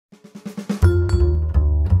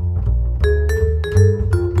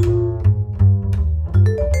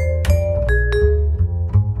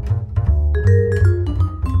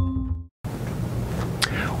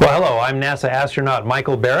I'm NASA astronaut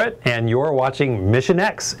Michael Barrett, and you're watching Mission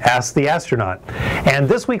X, Ask the Astronaut. And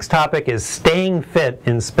this week's topic is staying fit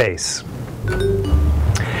in space.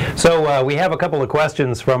 So we have a couple of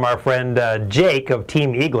questions from our friend Jake of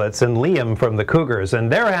Team Eaglets and Liam from the Cougars,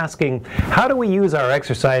 and they're asking, how do we use our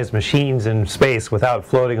exercise machines in space without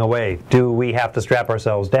floating away? Do we have to strap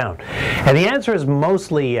ourselves down? And the answer is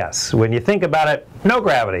mostly yes. When you think about it, no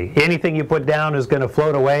gravity. Anything you put down is going to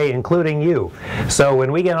float away, including you. So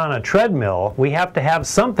when we get on a treadmill, we have to have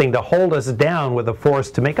something to hold us down with a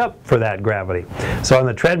force to make up for that gravity. So on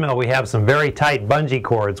the treadmill, we have some very tight bungee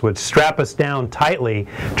cords which strap us down tightly,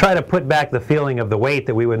 try to put back the feeling of the weight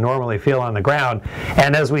that we would normally feel on the ground.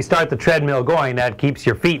 And as we start the treadmill going, that keeps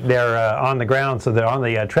your feet there on the ground, so they're on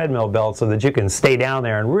the treadmill belt, so that you can stay down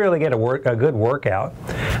there and really get a good workout.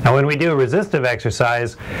 Now when we do resistive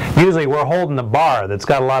exercise, usually we're holding the bar that's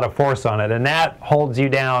got a lot of force on it, and that holds you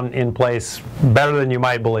down in place better than you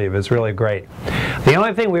might believe. It's really great. The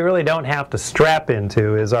only thing we really don't have to strap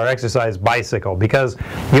into is our exercise bicycle, because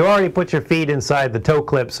you already put your feet inside the toe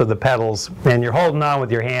clips of the pedals and you're holding on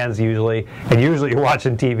with your hands usually, and usually you're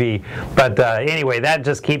watching TV. But anyway, that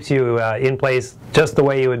just keeps you in place just the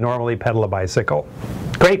way you would normally pedal a bicycle.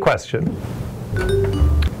 Great question.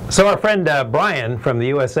 So our friend Brian from the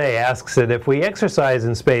USA asks that if we exercise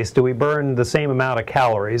in space, do we burn the same amount of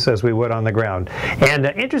calories as we would on the ground? And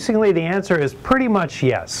interestingly, the answer is pretty much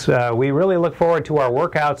yes. We really look forward to our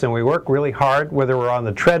workouts, and we work really hard, whether we're on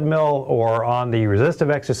the treadmill or on the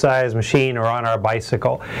resistive exercise machine or on our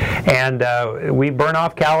bicycle. And we burn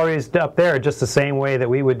off calories up there just the same way that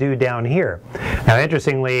we would do down here. Now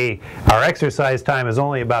interestingly, our exercise time is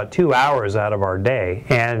only about 2 hours out of our day.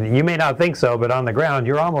 And you may not think so, but on the ground,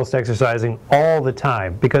 you're almost exercising all the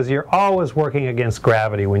time, because you're always working against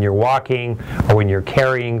gravity when you're walking or when you're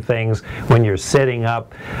carrying things, when you're sitting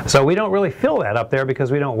up. So we don't really feel that up there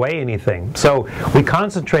because we don't weigh anything. So we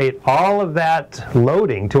concentrate all of that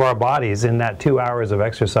loading to our bodies in that 2 hours of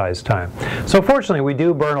exercise time. So fortunately, we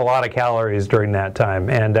do burn a lot of calories during that time,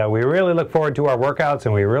 and we really look forward to our workouts,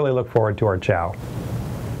 and we really look forward to our chow.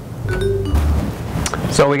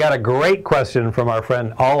 So we got a great question from our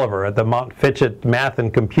friend Oliver at the Mount Fitchett Math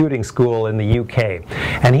and Computing School in the UK.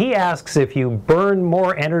 And he asks if you burn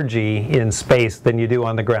more energy in space than you do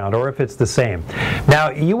on the ground, or if it's the same. Now,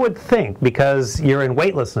 you would think, because you're in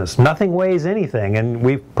weightlessness, nothing weighs anything, and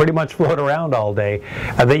we pretty much float around all day,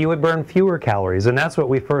 that you would burn fewer calories. And that's what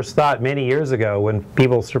we first thought many years ago when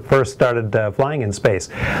people first started flying in space.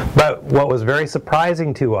 But what was very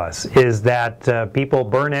surprising to us is that people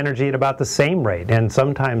burn energy at about the same rate, and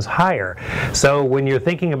sometimes higher. So when you're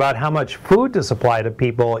thinking about how much food to supply to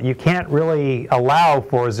people, you can't really allow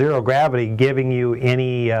for zero gravity giving you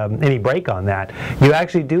any break on that. You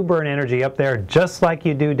actually do burn energy up there just like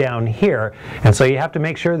you do down here, and so you have to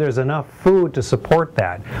make sure there's enough food to support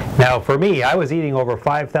that. Now for me, I was eating over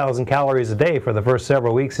 5,000 calories a day for the first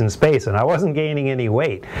several weeks in space, and I wasn't gaining any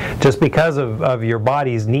weight, just because of your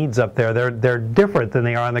body's needs up there. They're different than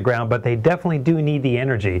they are on the ground, but they definitely do need the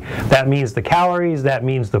energy. That means the calories, that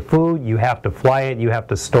means the food. You have to fly it, you have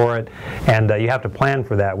to store it, and you have to plan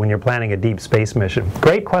for that when you're planning a deep space mission.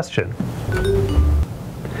 Great question.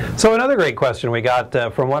 So another great question we got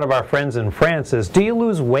from one of our friends in France is, do you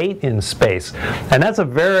lose weight in space? And that's a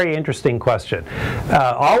very interesting question.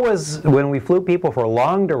 Always when we flew people for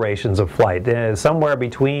long durations of flight, somewhere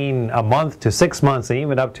between a month to 6 months and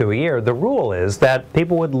even up to a year, the rule is that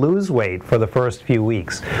people would lose weight for the first few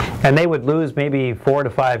weeks. And they would lose maybe 4 to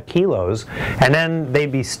 5 kilos, and then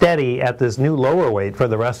they'd be steady at this new lower weight for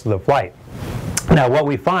the rest of the flight. Now what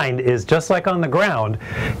we find is, just like on the ground,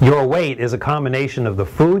 your weight is a combination of the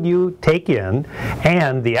food you take in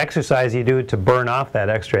and the exercise you do to burn off that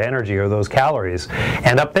extra energy or those calories.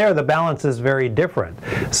 And up there the balance is very different.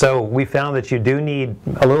 So we found that you do need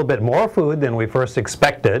a little bit more food than we first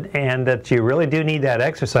expected, and that you really do need that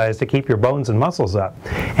exercise to keep your bones and muscles up.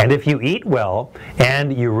 And if you eat well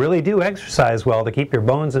and you really do exercise well to keep your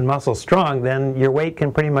bones and muscles strong, then your weight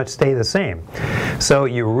can pretty much stay the same. So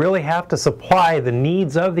you really have to supply the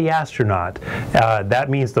needs of the astronaut. That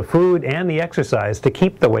means the food and the exercise to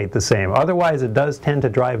keep the weight the same. Otherwise, it does tend to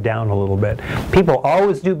drive down a little bit. People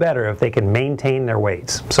always do better if they can maintain their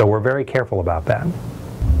weights. So we're very careful about that.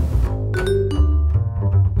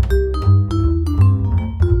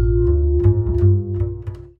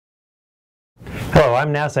 Hello,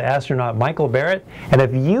 I'm NASA astronaut Michael Barrett, and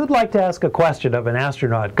if you'd like to ask a question of an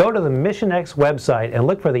astronaut, go to the Mission X website and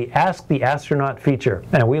look for the Ask the Astronaut feature,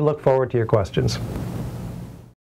 and we look forward to your questions.